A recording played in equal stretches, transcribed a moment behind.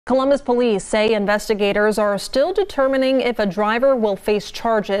Columbus police say investigators are still determining if a driver will face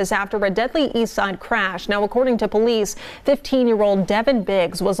charges after a deadly East Side crash. Now, according to police, 15-year-old Devin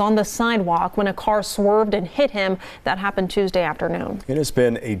Biggs was on the sidewalk when a car swerved and hit him. That happened Tuesday afternoon. It has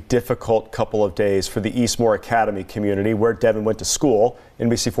been a difficult couple of days for the Eastmoor Academy community where Devin went to school.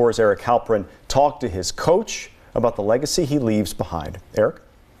 NBC4's Eric Halprin talked to his coach about the legacy he leaves behind. Eric?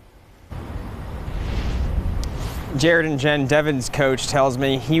 Jared and Jen, Devin's coach, tells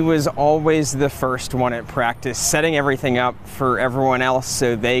me he was always the first one at practice, setting everything up for everyone else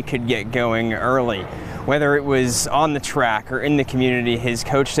so they could get going early. Whether it was on the track or in the community, his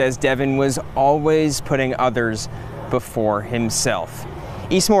coach says Devin was always putting others before himself.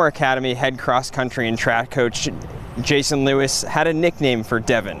 Eastmoor Academy head cross-country and track coach Jason Lewis had a nickname for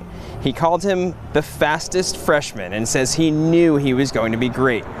Devin. He called him the fastest freshman and says he knew he was going to be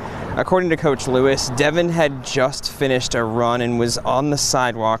great. According to Coach Lewis, Devin had just finished a run and was on the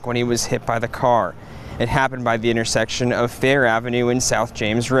sidewalk when he was hit by the car. It happened by the intersection of Fair Avenue and South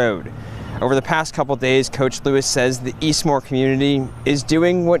James Road. Over the past couple days, Coach Lewis says the Eastmoor community is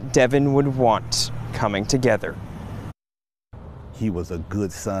doing what Devin would want, coming together. He was a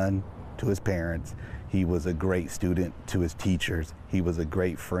good son to his parents. He was a great student to his teachers. He was a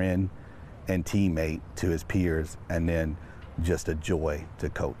great friend and teammate to his peers, and then just a joy to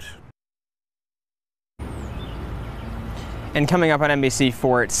coach. And coming up on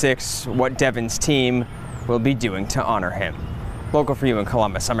NBC4 at 6, what Devin's team will be doing to honor him. Local for you in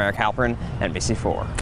Columbus, I'm Eric Halprin, NBC4.